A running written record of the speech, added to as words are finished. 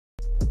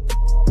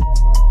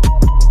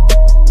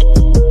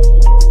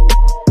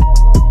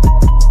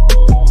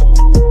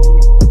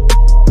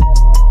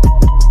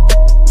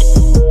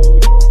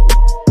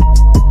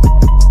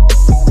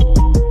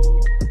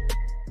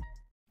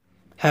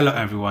Hello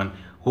everyone,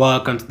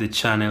 welcome to the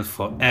channel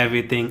for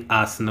everything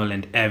Arsenal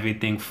and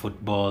everything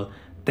football.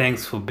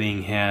 Thanks for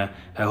being here.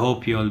 I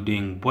hope you're all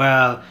doing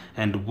well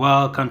and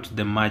welcome to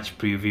the match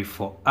preview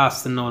for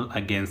Arsenal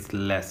against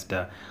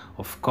Leicester.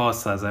 Of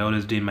course, as I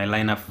always do in my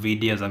lineup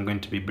videos, I'm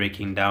going to be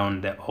breaking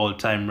down the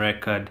all-time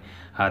record,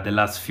 the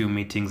last few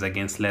meetings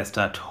against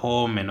Leicester at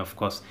home, and of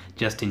course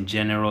just in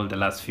general the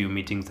last few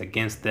meetings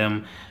against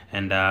them.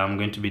 And I'm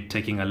going to be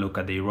taking a look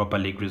at the Europa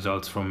League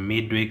results from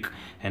midweek,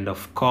 and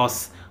of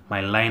course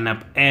my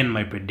lineup and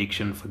my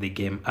prediction for the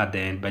game at the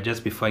end. But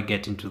just before I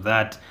get into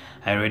that,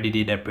 I already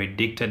did a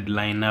predicted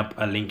lineup.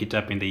 I'll link it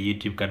up in the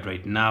YouTube card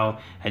right now.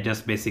 I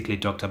just basically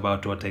talked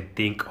about what I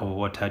think or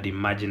what I'd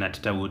imagine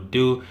Arteta would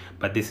do,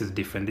 but this is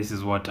different. This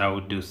is what I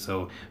would do.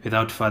 So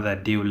without further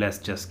ado, let's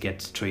just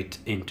get straight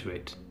into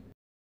it.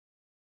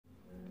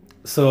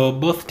 So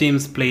both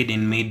teams played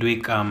in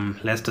midweek.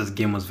 Leicester's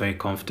game was very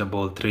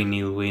comfortable,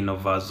 3-0 win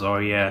over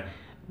Zorya.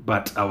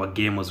 But our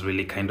game was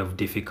really kind of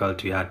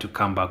difficult. We had to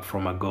come back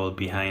from a goal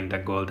behind, a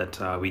goal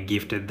that we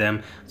gifted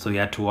them. So we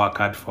had to work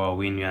hard for a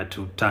win. We had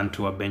to turn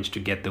to our bench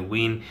to get the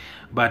win.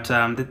 But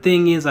the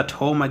thing is, at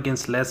home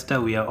against Leicester,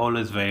 we are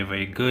always very,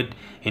 very good.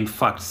 In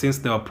fact, since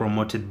they were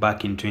promoted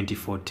back in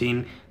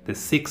 2014, the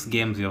 6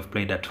 games we have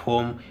played at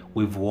home,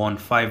 we've won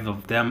 5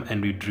 of them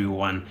and we drew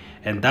 1.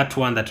 And that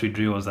one that we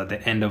drew was at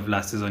the end of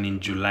last season in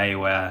July,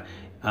 where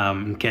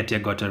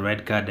Nketiah got a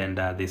red card and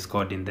they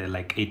scored in the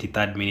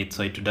 83rd minute,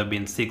 so it would have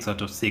been 6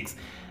 out of 6.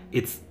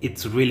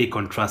 It's really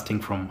contrasting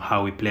from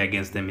how we play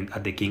against them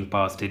at the King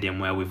Power Stadium,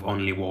 where we've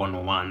only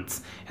won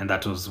once, and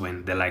that was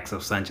when the likes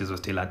of Sanchez was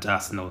still at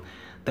Arsenal.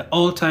 The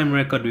all-time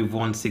record, we've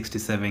won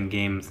 67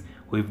 games,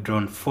 we've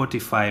drawn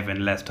 45,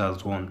 and Leicester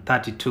has won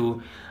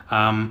 32.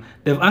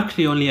 They've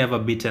actually only ever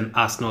beaten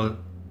Arsenal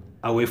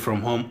away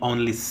from home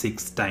only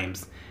 6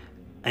 times.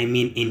 I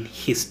mean, in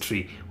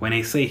history. When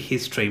I say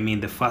history, I mean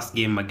the first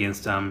game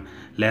against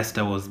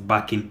Leicester was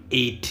back in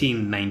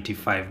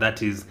 1895.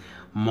 That is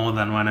more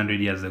than 100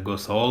 years ago.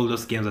 So all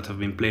those games that have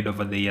been played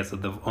over the years,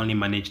 they've only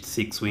managed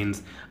 6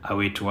 wins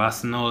away to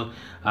Arsenal.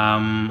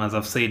 As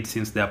I've said,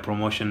 since their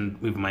promotion,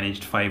 we've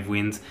managed 5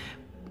 wins.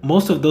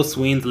 Most of those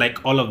wins,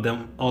 all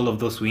of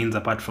those wins,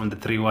 apart from the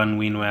 3-1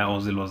 win where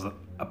Ozil was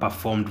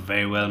performed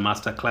very well,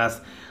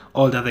 masterclass.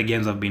 All the other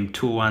games have been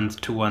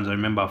 2-1s. I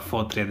remember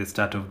 4-3 at the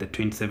start of the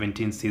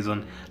 2017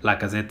 season,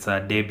 Lacazette's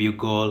debut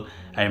goal.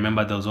 I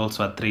remember there was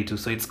also a 3-2.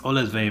 So it's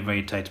always very,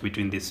 very tight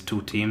between these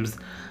two teams.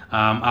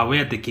 Away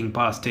at the King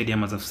Power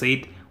Stadium, as I've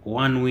said,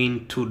 1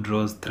 win, 2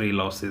 draws, 3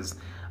 losses.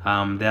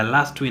 Their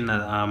last win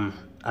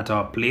at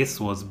our place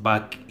was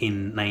back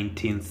in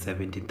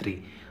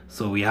 1973.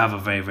 So we have a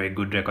very, very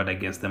good record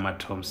against them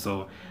at home.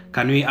 So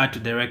can we add to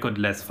the record?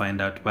 Let's find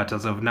out. But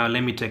as of now,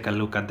 let me take a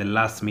look at the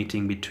last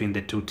meeting between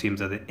the two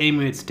teams at the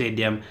Emirates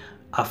Stadium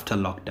after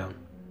lockdown.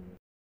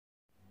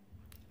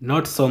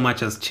 Not so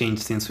much has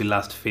changed since we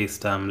last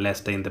faced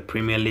Leicester in the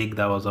Premier League.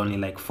 That was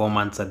only 4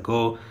 months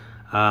ago.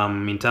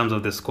 In terms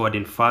of the squad,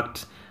 in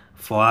fact,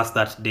 for us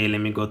that day,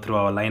 let me go through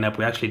our lineup.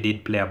 We actually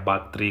did play a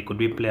back 3. Could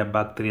we play a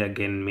back 3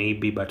 again?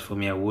 Maybe, but for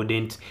me, I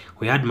wouldn't.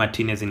 We had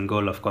Martinez in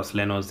goal. Of course,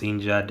 Leno's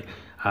injured.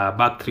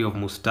 Back 3 of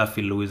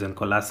Mustafi, Luiz and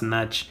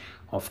Kolasinac.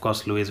 Of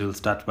course, Luiz will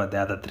start, but the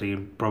other 3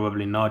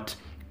 probably not.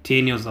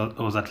 Tierney was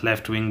at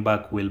left wing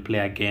back, will play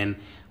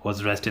again.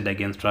 Was rested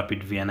against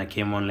Rapid Vienna,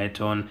 came on late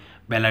on.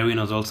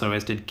 Bellerin was also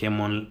rested, came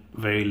on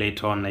very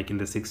late on, in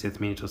the 60th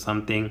minute or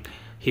something.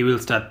 He will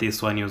start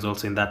this one. He was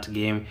also in that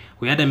game.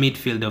 We had a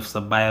midfield of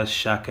Ceballos,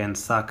 Xhaka and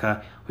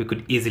Saka. We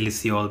could easily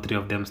see all 3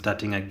 of them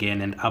starting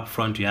again. And up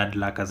front, we had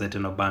Lacazette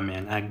and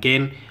Aubameyang.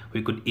 Again,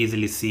 we could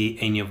easily see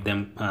any of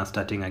them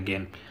starting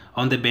again.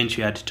 On the bench,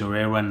 we had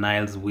Torreira,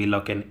 Niles,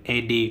 Willock and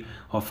Eddie.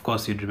 Of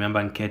course, you'd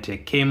remember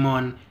Nketiah came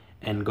on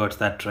and got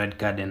that red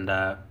card. And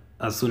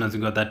as soon as we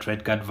got that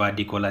red card,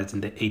 Vardy equalized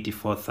in the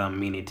 84th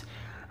minute.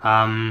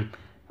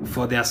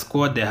 For their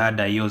squad, they had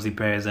Ayoze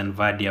Perez and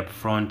Vardy up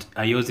front.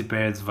 Ayoze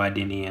Perez,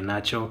 Vardy and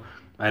Iheanacho.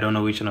 I don't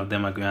know which one of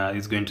them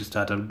is going to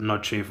start. I'm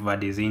not sure if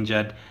Vardy is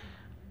injured.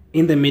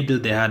 In the middle,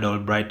 they had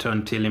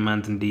Albrighton,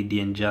 Tielemans, Ndidi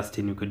and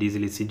Justin. You could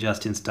easily see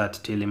Justin start,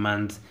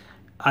 Tielemans.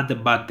 At the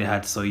back, they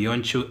had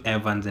Soyuncu,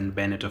 Evans and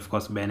Bennett. Of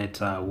course, Bennett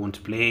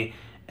won't play.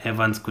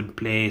 Evans could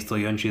play.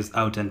 Soyuncu is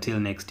out until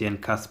next year.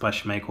 And Kasper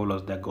Schmeichel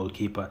was their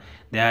goalkeeper.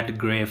 They had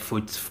Gray,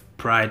 Foots,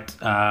 Pratt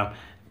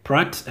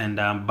and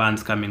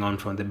Barnes coming on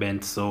from the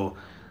bench. So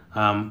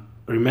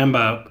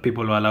remember,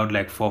 people were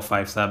allowed 4 or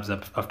 5 subs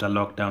after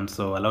lockdown.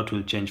 So a lot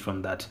will change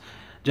from that.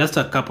 Just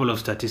a couple of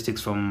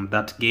statistics from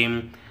that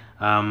game.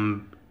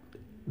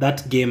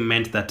 That game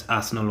meant that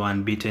Arsenal were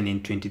unbeaten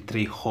in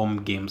 23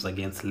 home games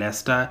against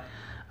Leicester.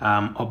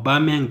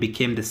 Aubameyang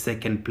became the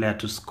second player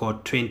to score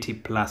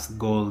 20+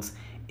 goals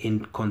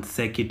in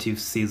consecutive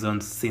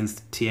seasons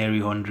since Thierry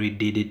Henry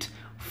did it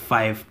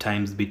 5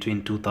 times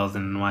between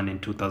 2001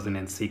 and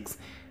 2006.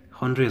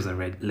 Henry is a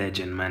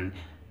legend, man.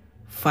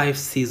 5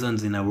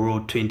 seasons in a row,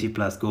 20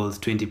 plus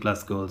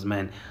goals,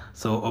 man.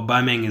 So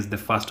Aubameyang is the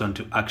first one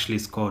to actually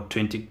score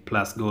 20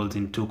 plus goals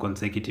in 2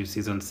 consecutive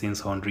seasons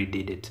since Henry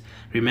did it.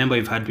 Remember,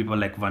 you've had people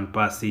like Van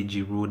Persie,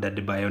 Giroud,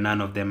 Adebayo,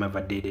 none of them ever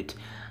did it.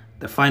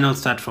 The final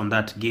stat from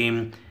that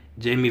game,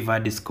 Jamie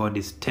Vardy scored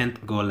his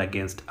 10th goal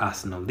against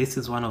Arsenal. This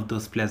is one of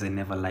those players I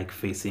never like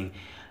facing.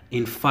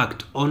 In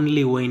fact,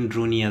 only Wayne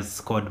Rooney has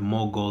scored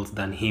more goals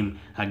than him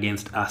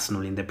against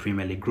Arsenal in the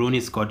Premier League. Rooney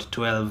scored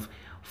 12,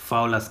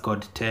 Fowler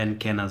scored 10,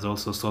 Ken has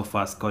also so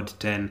far scored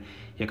 10.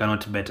 You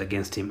cannot bet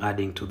against him.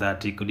 Adding to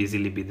that, he could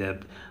easily be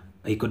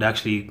he could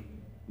actually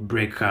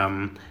break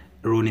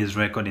Rooney's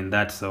record in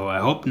that. So I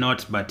hope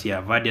not, but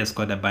yeah, Vardy has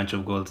scored a bunch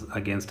of goals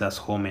against us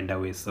home and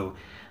away. So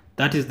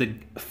that is the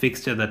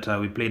fixture that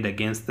we played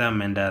against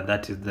them, and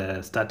that is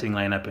the starting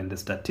lineup and the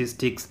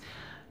statistics.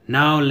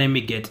 Now let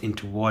me get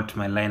into what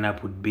my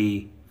lineup would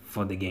be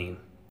for the game.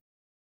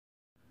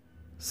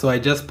 So I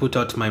just put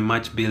out my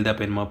match build-up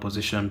and more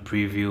position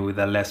preview with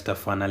a Leicester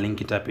fan. I'll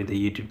link it up in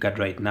the YouTube card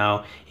right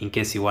now in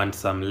case you want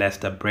some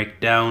Leicester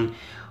breakdown.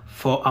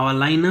 For our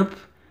lineup,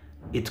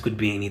 it could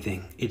be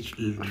anything. It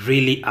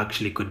really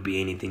actually could be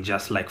anything,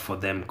 just like for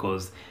them,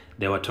 because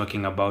they were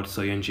talking about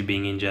Soyuncu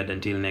being injured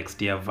until next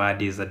year.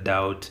 Vardy is a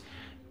doubt.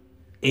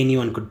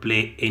 Anyone could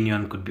play,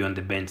 anyone could be on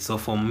the bench. So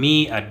for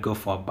me, I'd go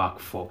for a back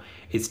 4.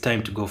 It's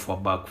time to go for a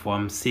back 4.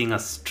 I'm seeing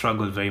us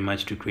struggle very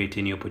much to create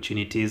any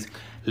opportunities.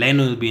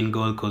 Leno will be in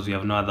goal because we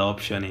have no other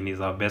option, and he's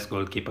our best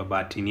goalkeeper,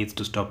 but he needs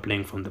to stop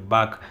playing from the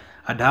back.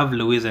 I'd have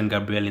Luiz and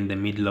Gabriel in the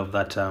middle of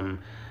that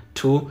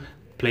 2.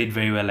 Played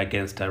very well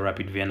against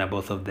Rapid Vienna,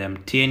 both of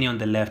them. Tierney on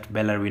the left,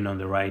 Bellerin on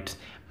the right.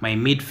 My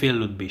midfield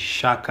would be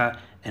Xhaka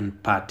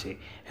and Partey,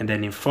 and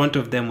then in front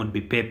of them would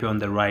be Pepe on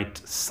the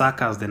right,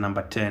 Saka as the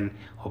number 10,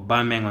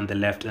 Aubameyang on the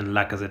left, and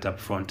Lacazette up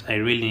front. I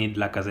really need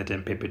Lacazette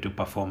and Pepe to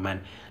perform,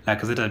 man.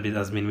 Lacazette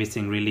has been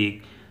missing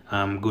really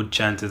good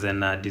chances,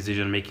 and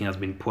decision making has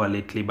been poor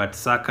lately, but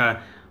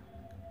Saka,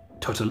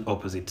 total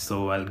opposite.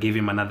 So I'll give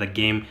him another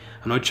game.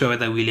 I'm not sure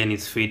whether Willian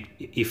is fit.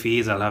 If he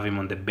is, I'll have him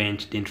on the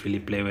bench. Didn't really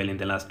play well in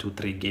the last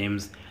 2-3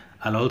 games.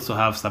 I'll also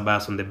have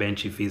Ceballos on the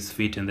bench if he's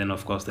fit, and then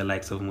of course the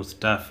likes of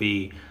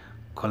Mustafi,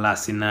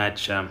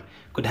 Kolasinac,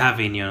 could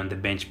have anyone on the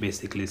bench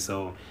basically.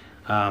 So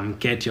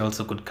Ketty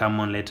also could come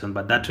on later on,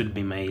 but that would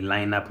be my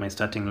lineup, my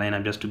starting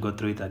lineup, just to go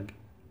through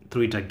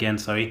it again.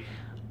 Sorry,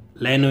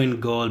 Leno in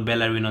goal,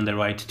 Bellerin on the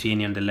right,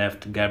 Tierney on the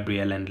left,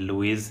 Gabriel and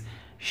Luiz,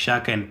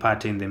 Xhaka and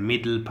Partey in the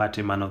middle.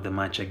 Partey man of the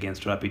match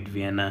against Rapid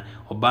Vienna.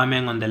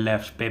 Aubameyang on the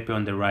left, Pepe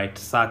on the right,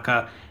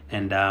 Saka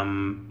and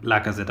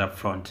Lacazette up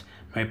front.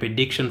 My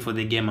prediction for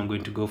the game, I'm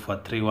going to go for a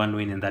 3-1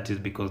 win, and that is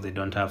because they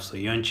don't have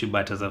Soyuncu.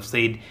 But as I've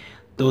said,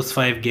 those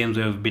 5 games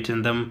where we've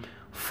beaten them,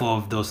 4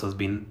 of those have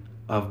been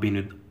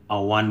with a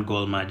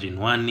 1-goal margin.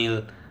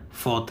 1-0,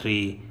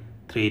 4-3,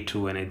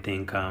 3-2, and I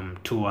think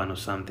 2-1 or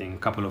something, a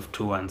couple of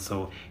 2-1.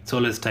 So it's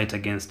always tight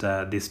against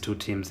these 2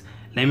 teams.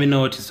 Let me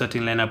know what your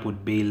starting lineup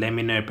would be. Let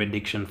me know your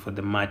prediction for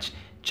the match.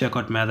 Check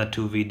out my other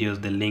 2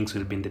 videos. The links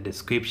will be in the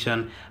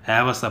description. I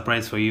have a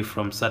surprise for you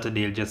from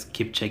Saturday. I'll just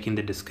keep checking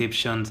the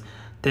descriptions.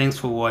 Thanks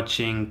for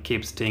watching.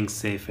 Keep staying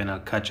safe, and I'll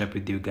catch up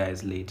with you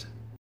guys later.